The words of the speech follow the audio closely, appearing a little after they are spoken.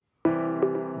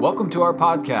Welcome to our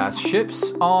podcast,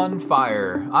 Ships on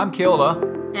Fire. I'm Keola.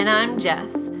 And I'm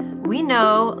Jess. We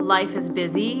know life is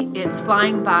busy, it's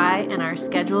flying by, and our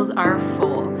schedules are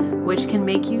full, which can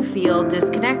make you feel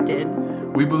disconnected.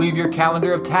 We believe your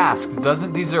calendar of tasks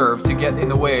doesn't deserve to get in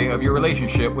the way of your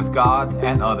relationship with God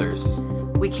and others.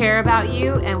 We care about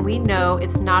you, and we know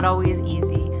it's not always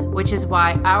easy, which is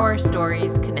why our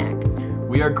stories connect.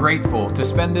 We are grateful to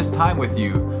spend this time with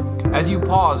you as you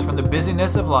pause from the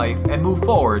busyness of life and move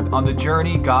forward on the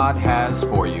journey God has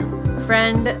for you.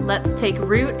 Friend, let's take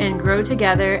root and grow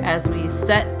together as we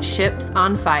set ships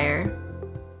on fire.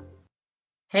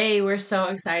 Hey, we're so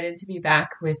excited to be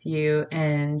back with you.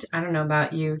 And I don't know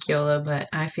about you, Keola, but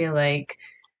I feel like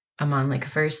I'm on like a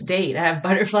first date. I have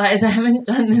butterflies. I haven't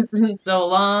done this in so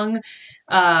long.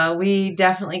 We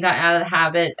definitely got out of the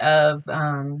habit of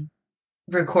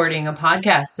recording a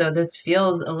podcast. So this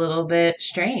feels a little bit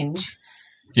strange.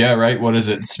 Yeah, right. What is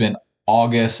it? It's been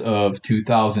August of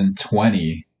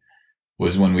 2020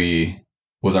 was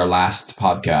our last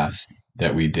podcast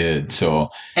that we did. So,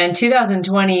 and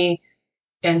 2020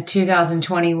 and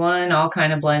 2021 all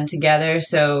kind of blend together.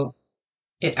 So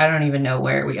I don't even know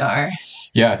where we are.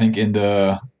 Yeah, I think in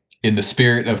the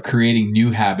spirit of creating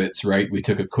new habits, right? We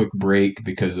took a quick break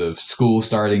because of school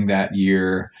starting that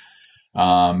year.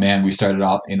 We started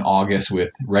out in August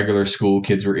with regular school.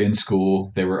 Kids were in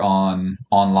school. They were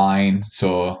online.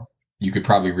 So you could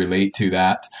probably relate to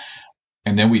that.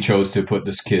 And then we chose to put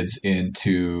these kids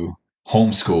into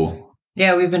homeschool.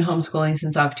 Yeah, we've been homeschooling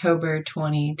since October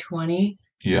 2020.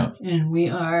 Yeah. And we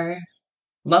are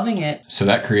loving it. So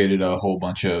that created a whole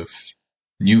bunch of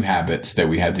new habits that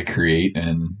we had to create.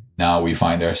 And now we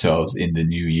find ourselves in the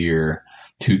new year,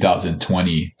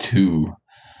 2022.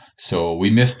 So we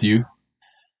missed you,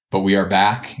 but we are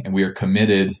back and we are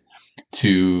committed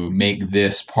to make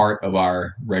this part of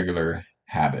our regular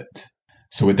habit.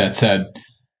 So with that said,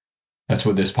 that's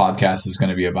what this podcast is going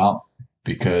to be about,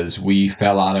 because we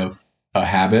fell out of a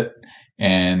habit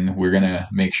and we're going to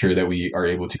make sure that we are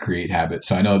able to create habits.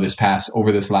 So I know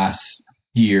over this last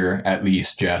year, at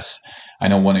least, Jess, I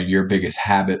know one of your biggest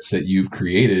habits that you've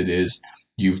created is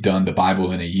you've done the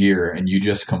Bible in a year, and you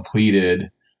just completed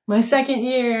my second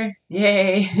year.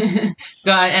 Yay.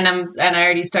 God. And I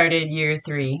already started year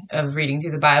 3 of reading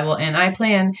through the Bible. And I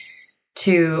plan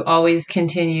to always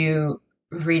continue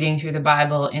reading through the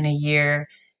Bible in a year,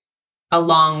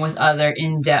 along with other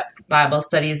in-depth Bible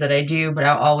studies that I do, but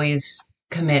I'll always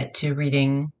commit to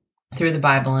reading through the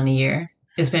Bible in a year.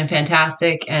 It's been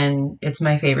fantastic, and it's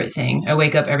my favorite thing. I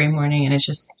wake up every morning and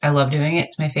I love doing it.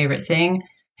 It's my favorite thing.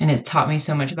 And it's taught me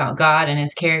so much about God and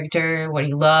his character, what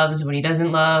he loves, what he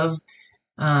doesn't love.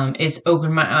 It's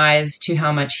opened my eyes to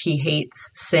how much he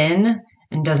hates sin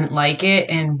and doesn't like it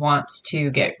and wants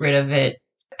to get rid of it.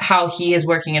 How he is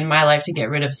working in my life to get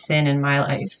rid of sin in my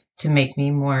life, to make me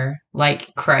more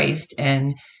like Christ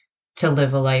and to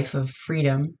live a life of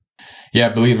freedom. Yeah,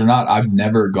 believe it or not, I've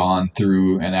never gone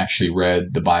through and actually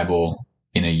read the Bible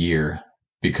in a year,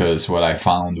 because what I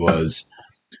found was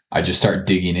I just start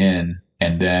digging in.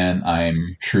 And then I'm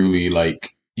truly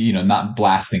not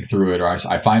blasting through it, or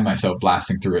I find myself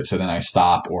blasting through it. So then I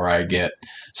stop, or I get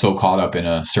so caught up in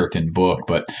a certain book.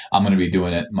 But I'm going to be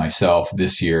doing it myself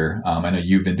this year. I know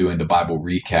you've been doing the Bible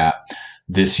recap.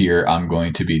 This year, I'm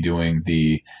going to be doing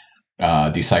the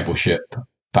discipleship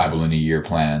Bible in a year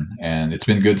plan. And it's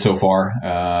been good so far.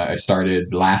 I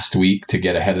started last week to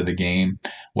get ahead of the game.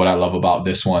 What I love about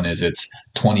this one is it's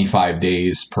 25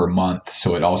 days per month.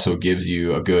 So it also gives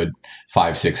you a good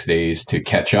 5-6 days to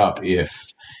catch up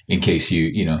in case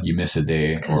you miss a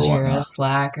day or whatnot. Because you're a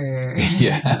slacker.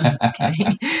 Yeah. Okay.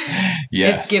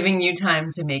 Yes. It's giving you time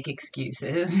to make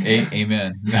excuses.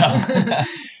 Amen. No.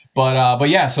 But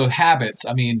yeah, so habits.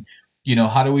 I mean,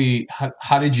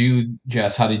 how did you,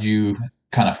 Jess,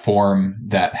 kind of form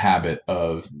that habit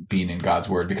of being in God's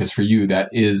word? Because for you, that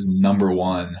is number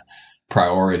one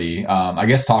priority. I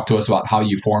guess talk to us about how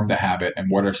you formed the habit and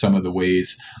what are some of the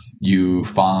ways you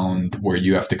found where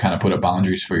you have to kind of put up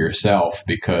boundaries for yourself,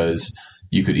 because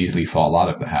you could easily fall out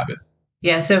of the habit.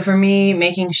 Yeah. So for me,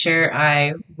 making sure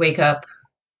I wake up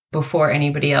before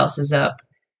anybody else is up,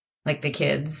 like the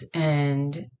kids,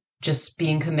 and just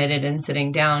being committed and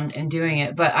sitting down and doing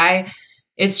it. But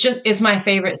it's my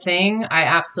favorite thing. I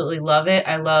absolutely love it.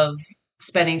 I love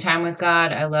spending time with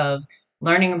God. I love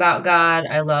learning about God.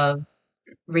 I love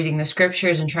reading the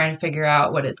scriptures and trying to figure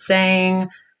out what it's saying,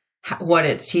 what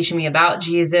it's teaching me about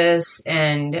Jesus,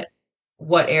 and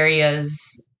what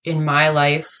areas in my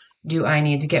life do I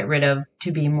need to get rid of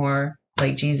to be more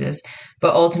like Jesus.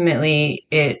 But ultimately,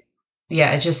 it's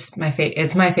just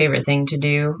it's my favorite thing to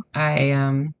do.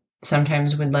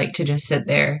 sometimes would like to just sit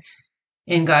there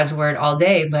in God's word all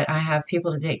day, but I have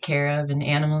people to take care of and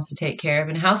animals to take care of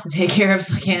and a house to take care of,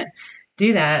 so I can't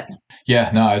do that.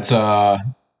 Yeah, no, it's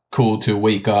cool to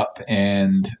wake up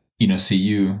and, see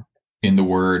you in the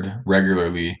word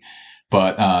regularly.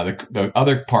 But the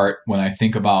other part when I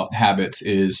think about habits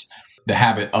is the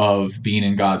habit of being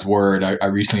in God's word. I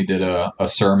recently did a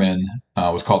sermon,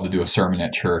 was called to do a sermon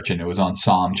at church, and it was on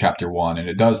Psalm chapter 1. And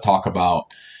it does talk about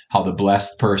how the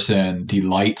blessed person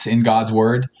delights in God's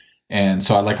word. And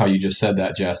so I like how you just said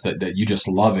that, Jess, that you just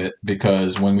love it,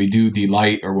 because when we do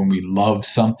delight or when we love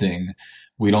something,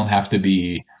 we don't have to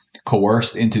be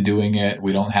coerced into doing it.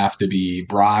 We don't have to be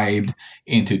bribed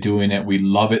into doing it. We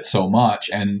love it so much.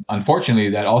 And unfortunately,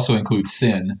 that also includes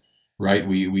sin, right?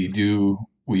 We do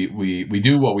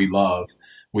what we love.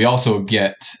 We also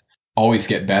always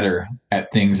get better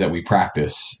at things that we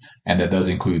practice. And that does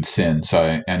include sin.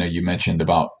 So I know you mentioned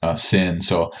about sin.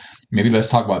 So maybe let's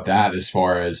talk about that as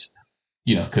far as,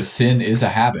 because sin is a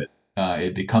habit.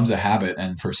 It becomes a habit.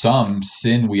 And for some,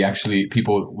 sin, we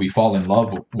fall in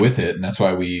love with it. And that's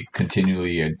why we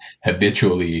continually and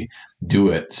habitually do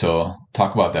it. So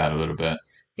talk about that a little bit.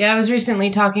 Yeah, I was recently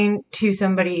talking to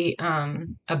somebody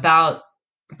about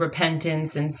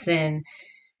repentance and sin.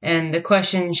 And the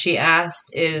question she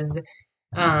asked is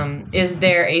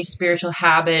there a spiritual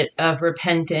habit of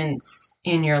repentance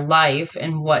in your life?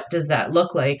 And what does that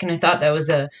look like? And I thought that was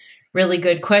a really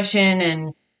good question.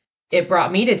 And it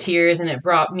brought me to tears, and it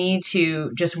brought me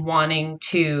to just wanting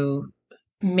to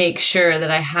make sure that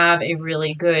I have a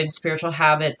really good spiritual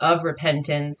habit of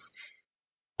repentance.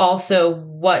 Also,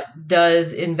 what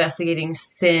does investigating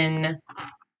sin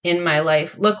in my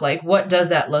life look like? What does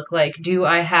that look like? Do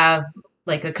I have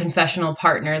like a confessional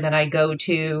partner that I go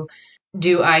to?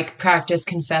 Do I practice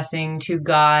confessing to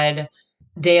God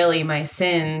daily my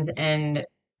sins? And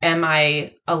am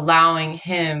I allowing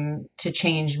Him to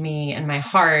change me and my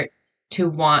heart to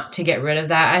want to get rid of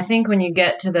that? I think when you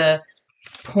get to the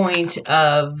point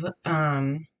of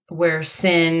where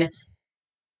sin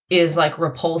is like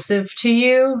repulsive to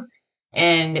you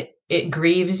and it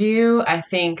grieves you, I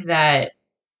think that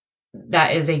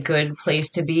is a good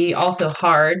place to be. Also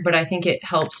hard, but I think it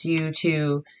helps you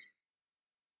to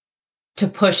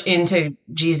push into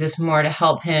Jesus more, to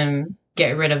help Him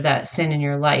get rid of that sin in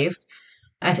your life.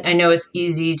 I know it's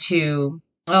easy to,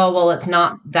 oh, well, it's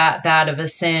not that bad of a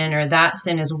sin, or that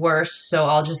sin is worse, so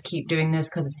I'll just keep doing this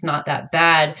because it's not that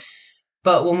bad.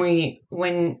 But when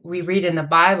we read in the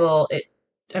Bible,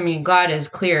 God is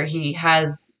clear. He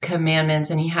has commandments,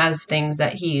 and He has things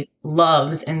that He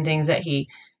loves and things that He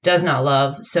does not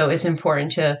love. So it's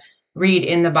important to read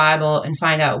in the Bible and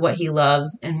find out what He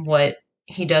loves and what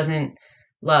He doesn't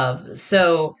love.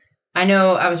 So I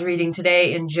know I was reading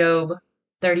today in Job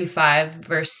 35,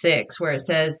 verse 6, where it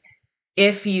says,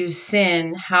 if you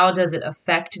sin, how does it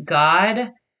affect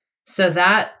God? So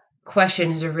that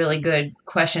question is a really good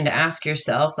question to ask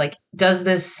yourself. Like, how does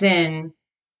this sin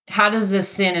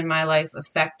in my life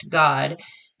affect God?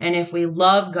 And if we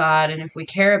love God and if we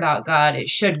care about God, it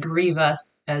should grieve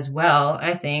us as well,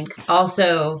 I think.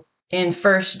 Also, in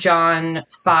 1 John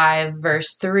 5,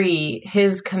 verse 3,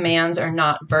 His commands are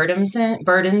not burdensome,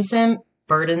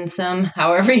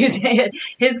 however you say it.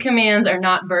 His commands are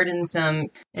not burdensome.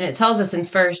 And it tells us in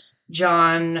 1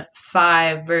 John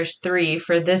 5, verse 3,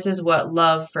 for this is what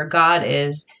love for God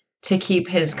is, to keep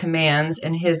His commands,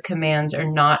 and His commands are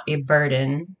not a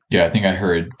burden. Yeah, I think I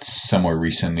heard somewhere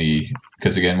recently,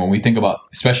 because again, when we think about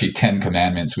especially 10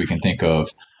 commandments, we can think of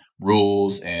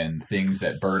rules and things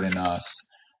that burden us.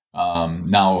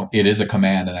 Now, it is a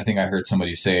command, and I think I heard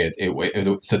somebody say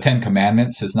it's the 10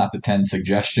 commandments. It's not the 10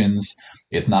 suggestions.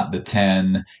 It's not the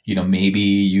 10, maybe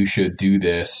you should do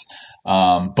this.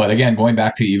 But again, going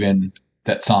back to even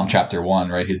that Psalm chapter 1,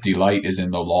 right? His delight is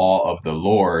in the law of the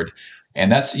Lord. And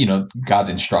that's, God's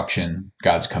instruction,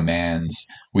 God's commands.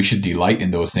 We should delight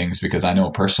in those things, because I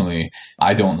know personally,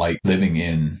 I don't like living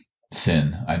in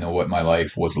sin. I know what my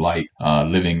life was like,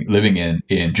 living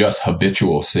in just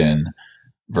habitual sin,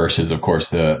 versus, of course,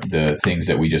 the things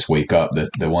that we just wake up,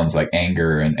 the ones like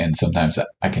anger. And sometimes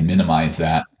I can minimize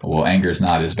that. Well, anger is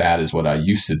not as bad as what I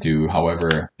used to do.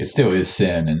 However, it still is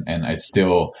sin. And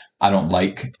I don't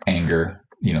like anger,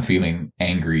 feeling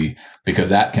angry, because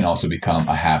that can also become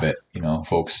a habit,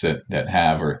 folks that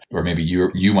have, or maybe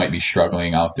you might be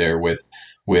struggling out there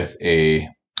with a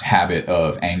habit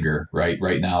of anger, right?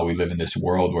 Right now, we live in this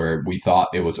world where we thought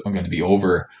it was going to be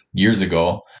over years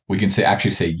ago. We can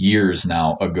actually say years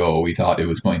now ago, we thought it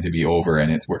was going to be over,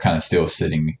 and we're kind of still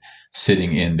sitting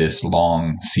in this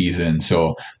long season.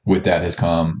 So with that has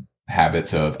come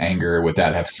habits of anger. With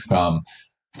that has come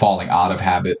falling out of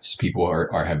habits. People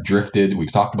are have drifted.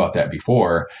 We've talked about that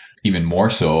before, even more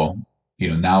so.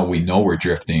 Now we know we're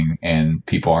drifting and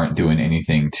people aren't doing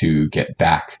anything to get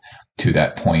back to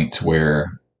that point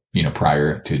where,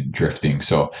 prior to drifting.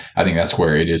 So I think that's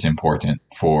where it is important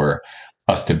for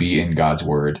us to be in God's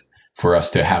word, for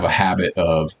us to have a habit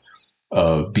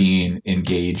of being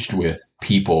engaged with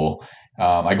people.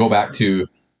 I go back to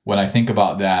when I think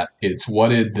about that, it's what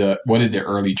did the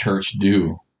early church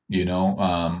do?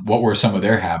 What were some of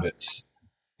their habits?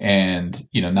 And,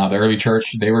 now the early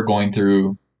church, they were going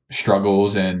through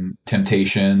struggles and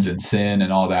temptations and sin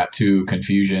and all that too,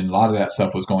 confusion. A lot of that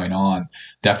stuff was going on,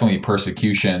 definitely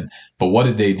persecution. But what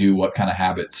did they do? What kind of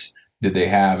habits did they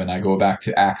have? And I go back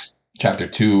to Acts chapter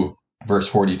 2, verse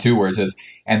 42, where it says,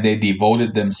 and they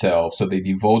devoted themselves. So they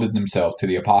devoted themselves to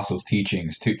the apostles'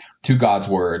 teachings, to God's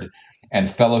word, and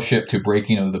fellowship, to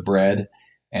breaking of the bread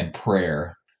and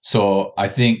prayer. So I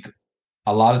think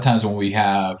a lot of times when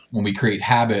we create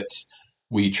habits,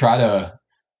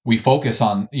 we focus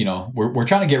on, we're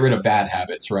trying to get rid of bad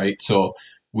habits, right? So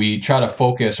we try to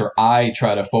focus, or I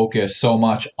try to focus so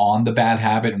much on the bad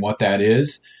habit and what that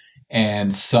is.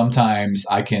 And sometimes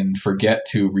I can forget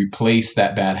to replace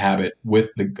that bad habit with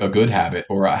a good habit,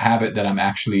 or a habit that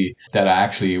I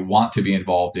actually want to be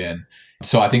involved in.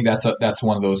 So I think that's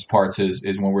one of those parts is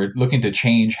when we're looking to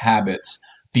change habits,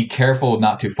 be careful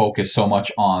not to focus so much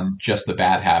on just the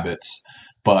bad habits,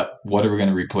 but what are we going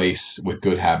to replace with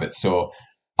good habits? So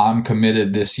I'm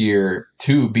committed this year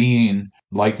to being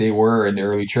like they were in the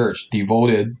early church,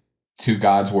 devoted to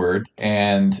God's word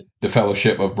and the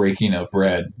fellowship of breaking of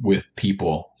bread with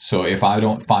people. So if I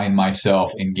don't find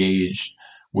myself engaged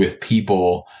with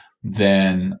people,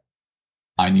 then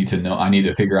I need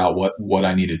to figure out what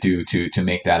I need to do to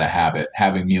make that a habit.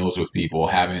 Having meals with people,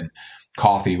 having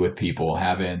coffee with people,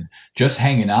 just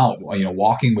hanging out,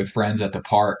 walking with friends at the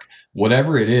park,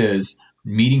 whatever it is,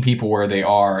 meeting people where they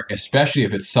are, especially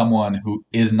if it's someone who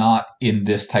is not in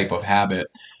this type of habit.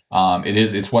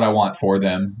 It's what I want for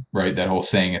them, right? That whole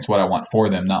saying, it's what I want for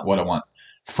them, not what I want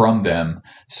from them.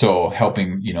 So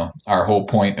helping, our whole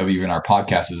point of even our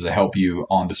podcast is to help you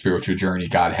on the spiritual journey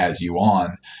God has you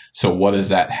on. So what does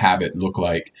that habit look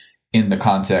like in the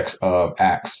context of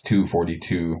Acts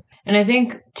 2:42? And I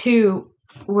think too,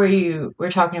 where you were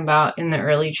talking about in the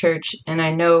early church, and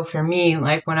I know for me,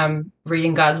 like when I'm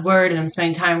reading God's word and I'm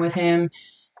spending time with him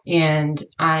and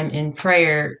I'm in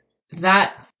prayer,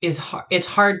 that is hard. It's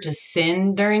hard to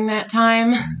sin during that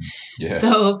time. Yeah.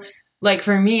 So like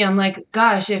for me, I'm like,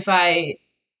 gosh, if I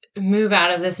move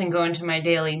out of this and go into my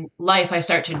daily life, I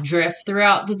start to drift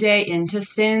throughout the day into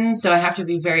sin. So I have to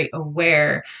be very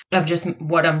aware of just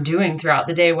what I'm doing throughout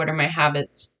the day. What are my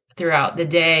habits throughout the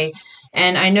day?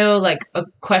 And I know like a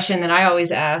question that I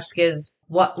always ask is,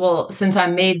 since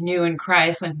I'm made new in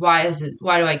Christ, like why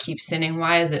do I keep sinning?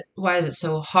 Why is it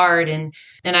so hard? And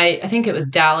I think it was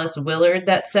Dallas Willard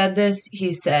that said this.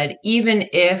 He said, even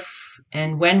if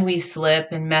and when we slip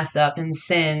and mess up and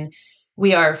sin,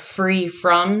 we are free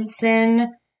from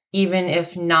sin, even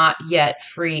if not yet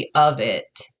free of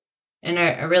it. And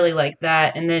I really like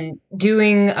that. And then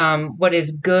doing what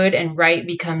is good and right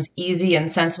becomes easy and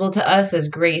sensible to us as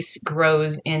grace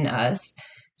grows in us.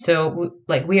 So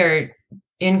like we are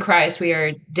in Christ, we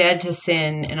are dead to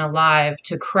sin and alive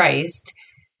to Christ.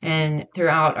 And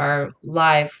throughout our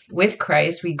life with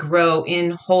Christ, we grow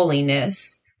in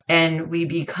holiness and we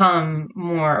become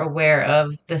more aware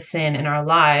of the sin in our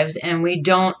lives. And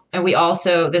we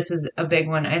also, this is a big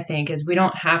one, I think, is we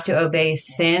don't have to obey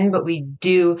sin, but we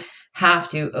do have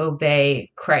to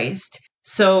obey Christ.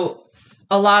 So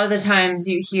a lot of the times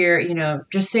you hear,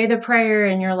 just say the prayer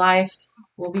and your life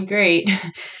will be great.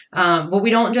 But we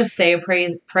don't just say a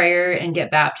prayer and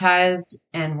get baptized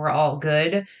and we're all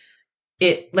good.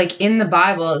 It, like in the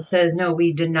Bible, it says, no,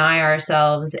 we deny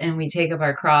ourselves and we take up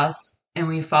our cross and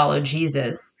we follow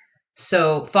Jesus.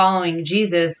 So following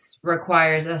Jesus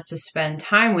requires us to spend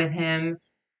time with him,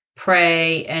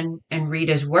 pray and read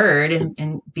his word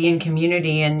and be in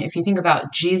community. And if you think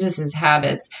about Jesus's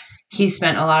habits, Jesus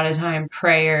spent a lot of time in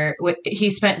prayer. He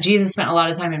spent a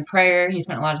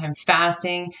lot of time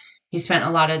fasting. He spent a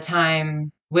lot of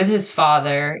time with his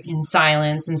Father in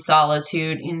silence and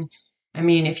solitude. And I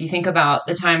mean, if you think about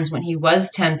the times when he was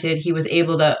tempted, he was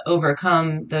able to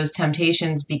overcome those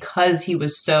temptations because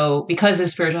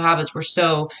his spiritual habits were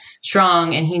so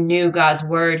strong and he knew God's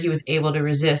word. He was able to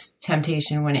resist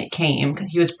temptation when it came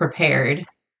because he was prepared.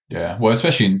 Yeah. Well,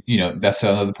 especially, that's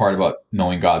another part about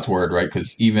knowing God's word, right?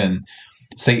 Because even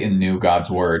Satan knew God's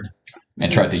word.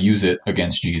 and tried to use it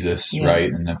against Jesus, right?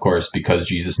 And of course, because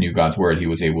Jesus knew God's word, he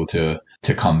was able to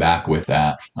come back with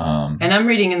that. And I'm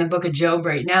reading in the book of Job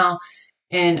right now,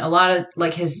 and a lot of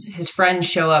like his friends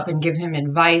show up and give him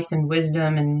advice and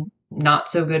wisdom and not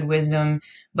so good wisdom.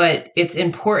 But it's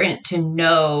important to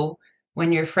know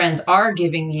when your friends are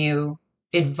giving you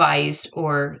advice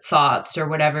or thoughts or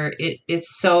whatever.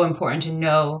 It's so important to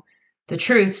know the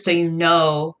truth, so you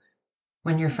know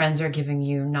when your friends are giving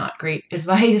you not great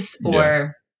advice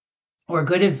or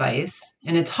good advice.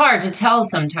 And it's hard to tell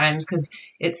sometimes because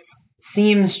it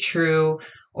seems true,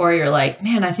 or you're like,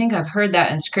 man, I think I've heard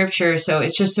that in scripture. So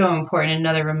it's just so important.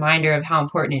 Another reminder of how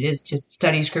important it is to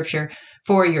study scripture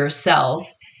for yourself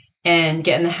and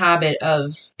get in the habit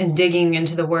of and digging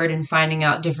into the word and finding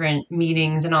out different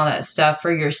meanings and all that stuff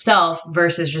for yourself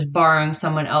versus just borrowing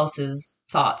someone else's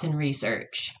thoughts and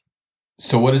research.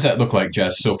 So what does that look like,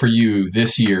 Jess? So for you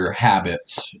this year,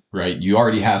 habits, right? You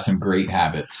already have some great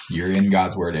habits. You're in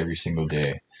God's word every single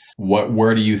day.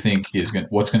 Where do you think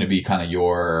what's going to be kind of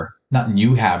your, not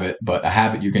new habit, but a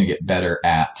habit you're going to get better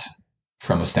at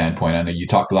from a standpoint? I know you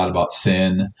talked a lot about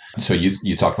sin. So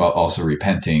you talked about also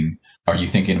repenting. Are you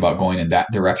thinking about going in that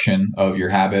direction of your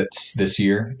habits this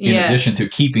year, in addition to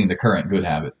keeping the current good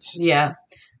habits? Yeah.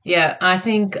 I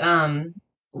think, I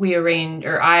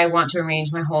want to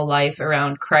arrange my whole life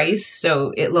around Christ.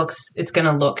 So it's going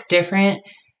to look different,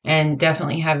 and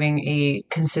definitely having a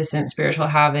consistent spiritual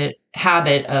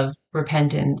habit of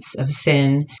repentance of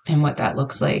sin and what that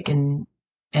looks like. And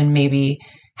maybe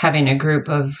having a group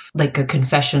of like a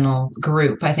confessional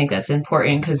group. I think that's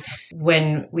important because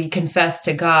when we confess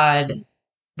to God,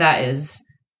 that is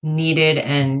needed,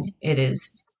 and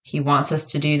he wants us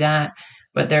to do that.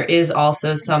 But there is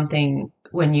also something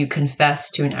when you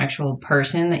confess to an actual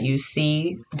person that you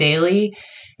see daily,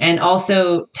 and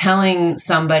also telling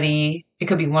somebody, it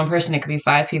could be one person, it could be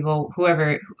 5 people,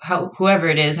 whoever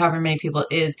it is, however many people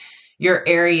it is, your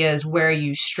areas where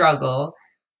you struggle,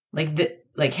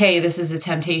 like, hey, this is a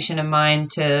temptation of mine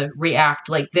to react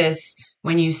like this.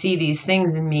 When you see these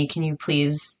things in me, can you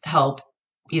please help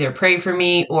either pray for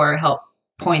me or help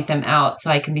point them out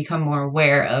so I can become more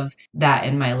aware of that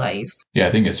in my life? Yeah,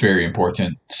 I think it's very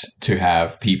important to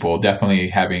have people, definitely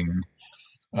having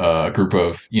a group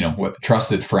of,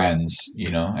 trusted friends,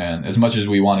 and as much as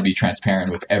we want to be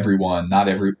transparent with everyone, not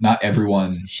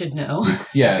everyone should know.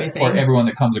 Everything. Or everyone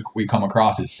that we come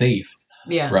across is safe.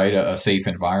 Yeah. Right. A safe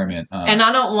environment. And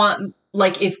I don't want,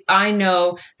 like, if I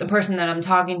know the person that I'm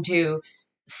talking to,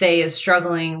 say, is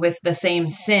struggling with the same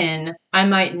sin, I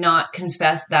might not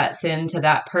confess that sin to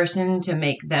that person to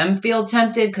make them feel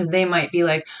tempted, because they might be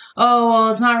like, oh,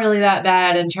 well, it's not really that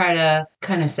bad, and try to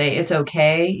kind of say it's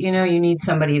okay. You need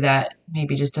somebody that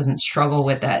maybe just doesn't struggle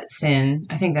with that sin.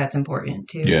 I think that's important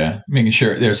too. Yeah. Making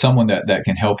sure there's someone that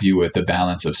can help you with the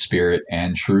balance of spirit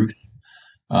and truth.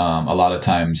 A lot of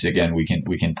times, again, we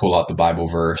can pull out the Bible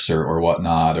verse or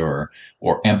whatnot, or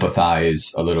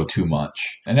empathize a little too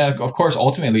much. And then, of course,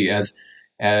 ultimately,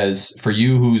 as for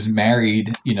you who's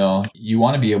married, you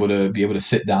want to be able to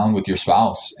sit down with your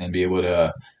spouse and be able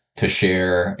to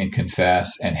share and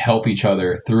confess and help each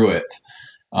other through it,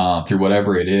 through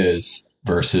whatever it is,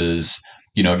 versus,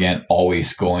 again,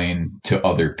 always going to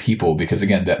other people, because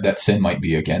again, that sin might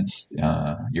be against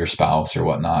your spouse or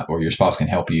whatnot, or your spouse can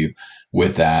help you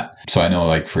with that. So I know,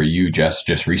 like, for you, Jess,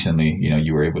 just recently,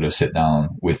 you were able to sit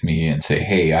down with me and say,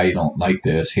 hey, I don't like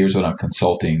this. Here's what I'm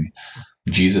consulting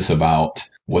Jesus about.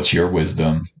 What's your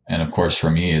wisdom? And of course, for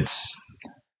me,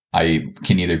 I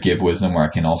can either give wisdom or I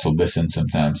can also listen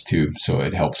sometimes too. So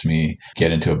it helps me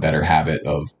get into a better habit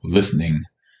of listening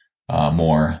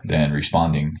more than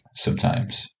responding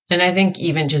sometimes. And I think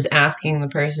even just asking the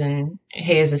person,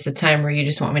 hey, is this a time where you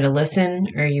just want me to listen,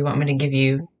 or you want me to give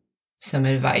you some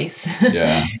advice?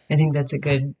 Yeah. I think that's a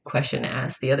good question to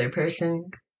ask the other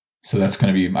person. So that's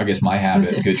going to be, I guess, my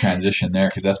habit. Good transition there,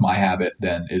 because that's my habit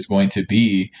then, is going to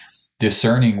be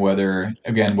discerning whether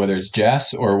it's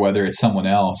Jess or whether it's someone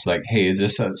else. Like, hey, is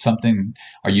this something,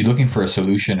 are you looking for a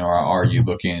solution, or are you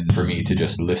looking for me to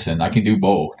just listen? I can do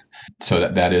both. So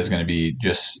that is going to be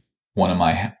just one of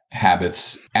my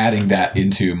habits, adding that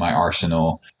into my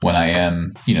arsenal when I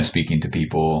am, speaking to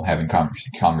people, having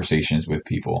conversations with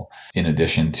people, in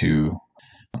addition to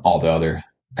all the other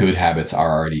good habits I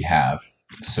already have.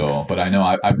 So, but I know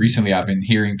I've been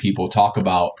hearing people talk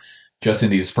about, just in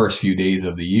these first few days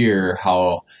of the year,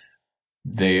 how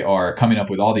they are coming up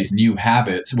with all these new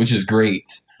habits, which is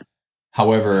great.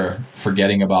 However,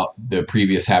 forgetting about the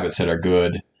previous habits that are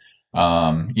good. We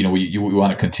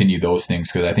want to continue those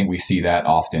things, because I think we see that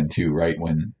often too, right?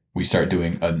 When we start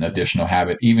doing an additional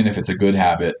habit, even if it's a good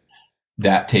habit,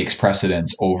 that takes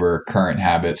precedence over current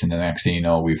habits. And the next thing you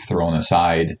know, we've thrown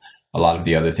aside a lot of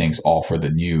the other things all for the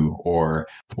new. Or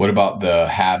what about the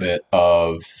habit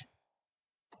of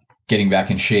getting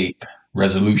back in shape,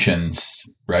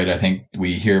 resolutions, right? I think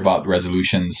we hear about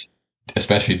resolutions,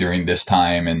 especially during this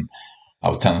time. And I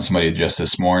was telling somebody just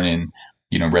this morning,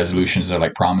 resolutions are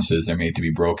like promises. They're made to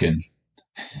be broken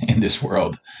in this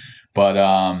world. But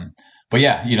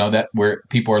yeah, that where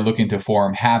people are looking to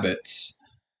form habits,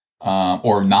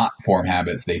 or not form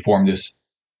habits. They form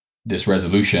this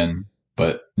resolution,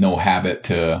 but no habit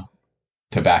to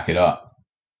back it up.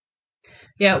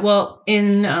 Yeah, well,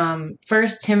 in 1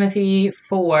 Timothy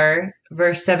 4,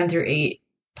 verse 7 through 8,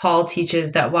 Paul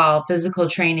teaches that while physical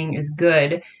training is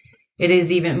good, it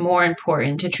is even more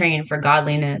important to train for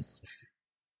godliness.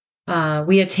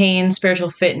 We attain spiritual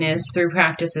fitness through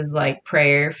practices like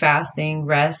prayer, fasting,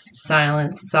 rest,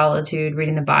 silence, solitude,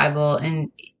 reading the Bible, and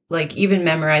like even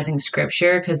memorizing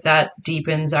scripture, because that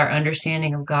deepens our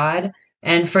understanding of God.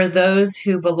 And for those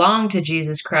who belong to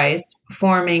Jesus Christ,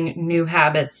 forming new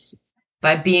habits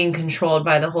by being controlled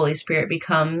by the Holy Spirit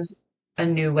becomes a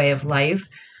new way of life.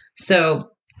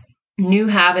 So new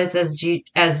habits,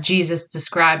 as Jesus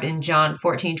described in John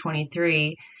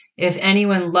 14:23, if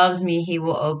anyone loves me, he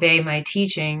will obey my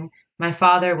teaching. My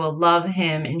Father will love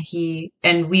him,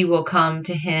 and we will come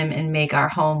to him and make our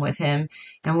home with him.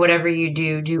 And whatever you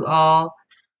do, do all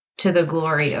to the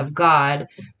glory of God.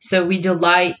 So we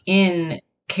delight in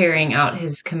carrying out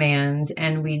his commands,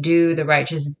 and we do the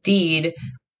righteous deed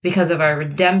because of our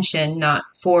redemption, not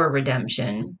for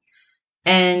redemption.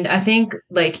 And I think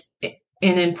like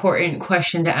an important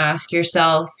question to ask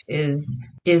yourself is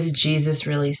Jesus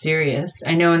really serious?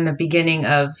 I know in the beginning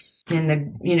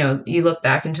you look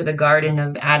back into the garden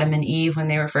of Adam and Eve when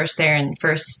they were first there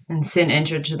and sin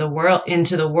entered into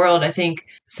the world, I think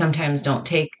sometimes don't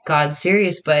take God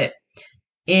serious. But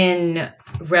in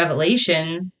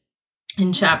Revelation,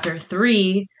 in chapter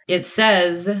 3, it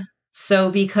says,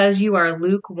 "So because you are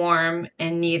lukewarm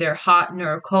and neither hot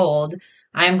nor cold,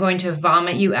 I am going to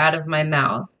vomit you out of my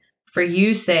mouth. For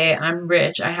you say, I'm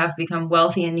rich, I have become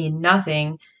wealthy and need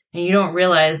nothing, and you don't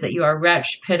realize that you are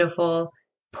wretched, pitiful,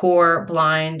 poor,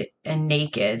 blind, and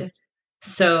naked."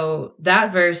 So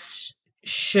that verse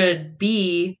should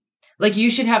be like, you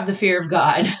should have the fear of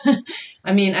God.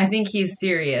 I mean, I think he's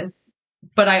serious,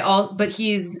 but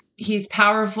he's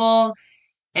powerful,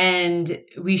 and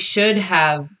we should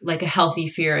have like a healthy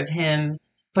fear of him.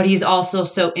 But he's also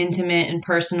so intimate and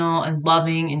personal and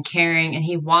loving and caring, and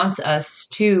he wants us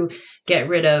to get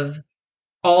rid of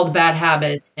all the bad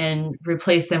habits and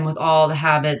replace them with all the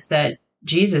habits that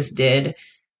Jesus did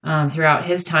throughout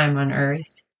his time on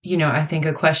earth. I think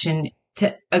a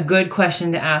good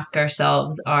question to ask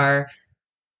ourselves are,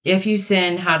 if you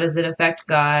sin, how does it affect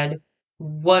God?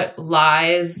 What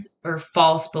lies or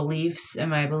false beliefs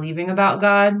am I believing about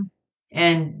God?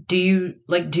 And do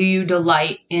you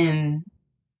delight in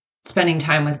spending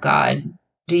time with God?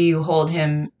 Do you hold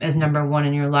him as number one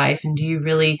in your life? And do you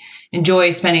really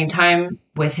enjoy spending time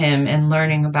with him and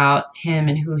learning about him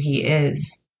and who he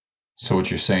is? So what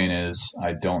you're saying is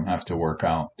I don't have to work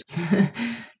out.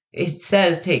 It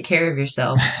says take care of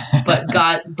yourself,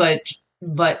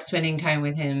 but spending time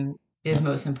with him is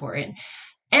most important.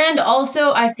 And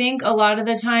also, I think a lot of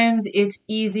the times it's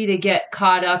easy to get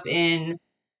caught up in,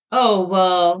 oh,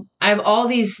 well, I have all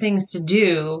these things to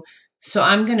do, so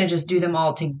I'm going to just do them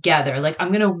all together. Like, I'm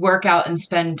going to work out and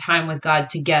spend time with God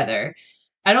together.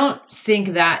 I don't think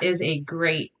that is a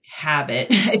great habit.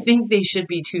 I think they should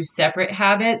be two separate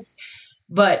habits.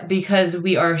 But because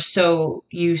we are so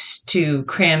used to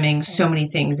cramming so many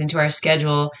things into our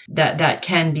schedule, that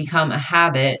can become a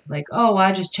habit. Like, oh,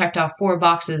 I just checked off 4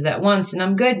 boxes at once and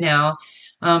I'm good now.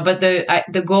 But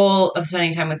the goal of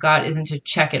spending time with God isn't to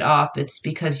check it off. It's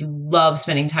because you love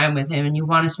spending time with him and you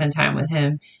want to spend time with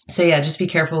him. So yeah, just be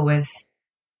careful with,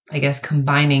 I guess,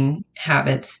 combining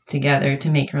habits together to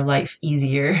make your life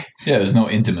easier. Yeah, there's no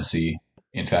intimacy.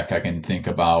 In fact, I can think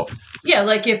about... Yeah,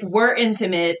 like if we're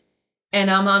intimate and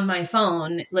I'm on my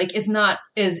phone, like it's not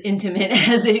as intimate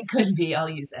as it could be. I'll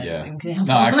use that as an example.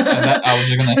 No, actually,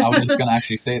 I was just gonna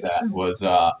actually say that was...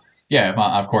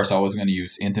 of course, I was going to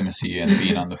use intimacy and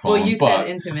being on the phone. Well, you said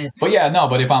intimate. But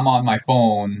if I'm on my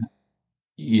phone,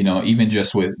 even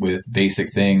just with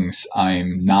basic things,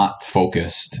 I'm not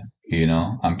focused.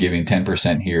 I'm giving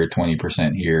 10% here,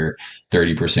 20% here,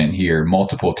 30% here,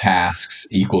 multiple tasks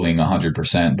equaling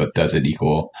 100%, but does it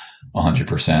equal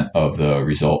 100% of the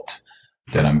result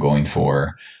that I'm going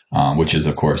for? Which is,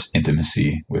 of course,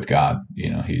 intimacy with God.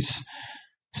 He's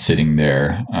sitting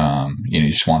there, he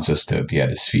just wants us to be at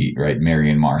his feet, right? Mary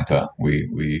and Martha,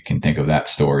 we can think of that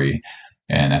story.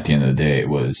 And at the end of the day, it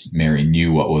was Mary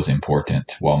knew what was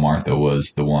important, while Martha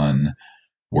was the one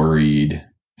worried,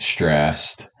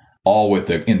 stressed, all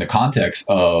in the context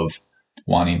of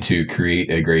wanting to create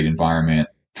a great environment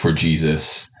for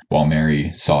Jesus, while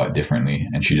Mary saw it differently,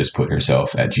 and she just put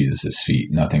herself at Jesus's feet.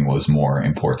 Nothing was more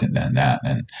important than that.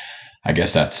 And I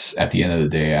guess that's at the end of the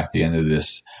day, at the end of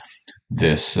this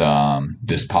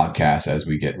podcast, as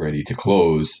we get ready to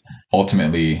close,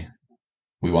 ultimately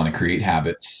we want to create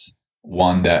habits.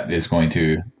 One that is going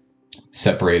to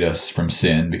separate us from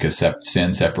sin, because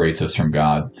sin separates us from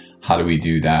God. How do we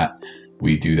do that?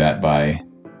 We do that by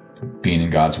being in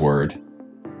God's word,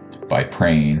 by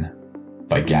praying,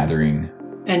 by gathering.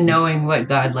 And knowing what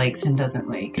God likes and doesn't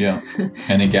like. Yeah.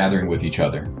 And then gathering with each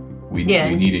other. We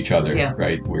need each other,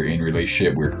 right? We're in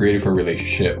relationship. We're created for a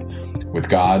relationship with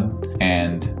God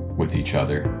and with each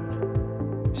other.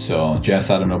 So,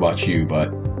 Jess, I don't know about you,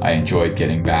 but I enjoyed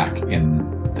getting back in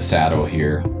the saddle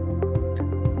here.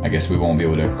 I guess we won't be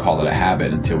able to call it a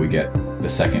habit until we get the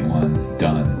second one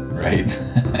done, right?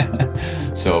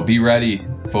 So be ready,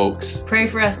 folks. Pray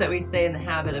for us that we stay in the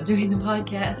habit of doing the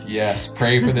podcast. Yes,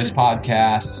 pray for this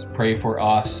podcast. Pray for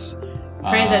us.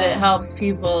 Pray that it helps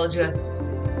people just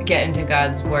get into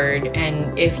God's word.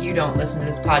 And if you don't listen to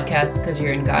this podcast because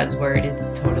you're in God's word, it's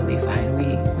totally fine.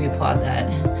 We applaud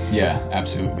that. Yeah,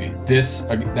 absolutely.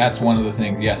 That's one of the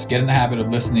things. Yes, get in the habit of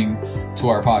listening to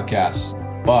our podcasts,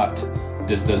 but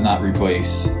this does not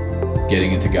replace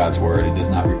getting into God's word. It does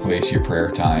not replace your prayer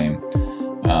time.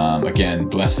 Again,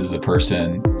 blessed is the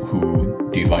person who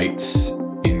delights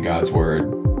in God's word.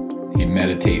 He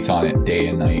meditates on it day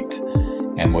and night.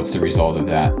 And what's the result of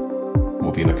that?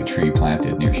 We'll be like a tree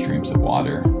planted near streams of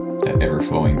water, that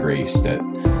ever-flowing grace that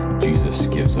Jesus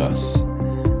gives us.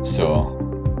 So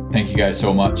thank you guys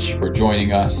so much for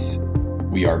joining us.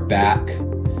 We are back,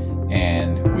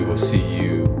 and we will see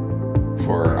you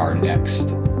for our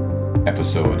next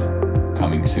episode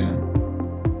coming soon.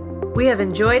 We have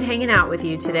enjoyed hanging out with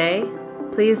you today.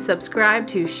 Please subscribe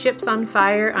to Ships on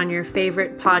Fire on your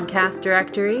favorite podcast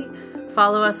directory.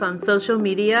 Follow us on social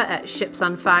media at Ships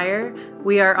on Fire.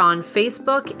 We are on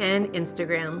Facebook and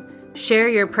Instagram. Share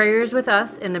your prayers with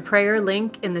us in the prayer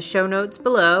link in the show notes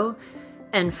below.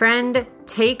 And friend,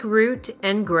 take root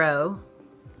and grow.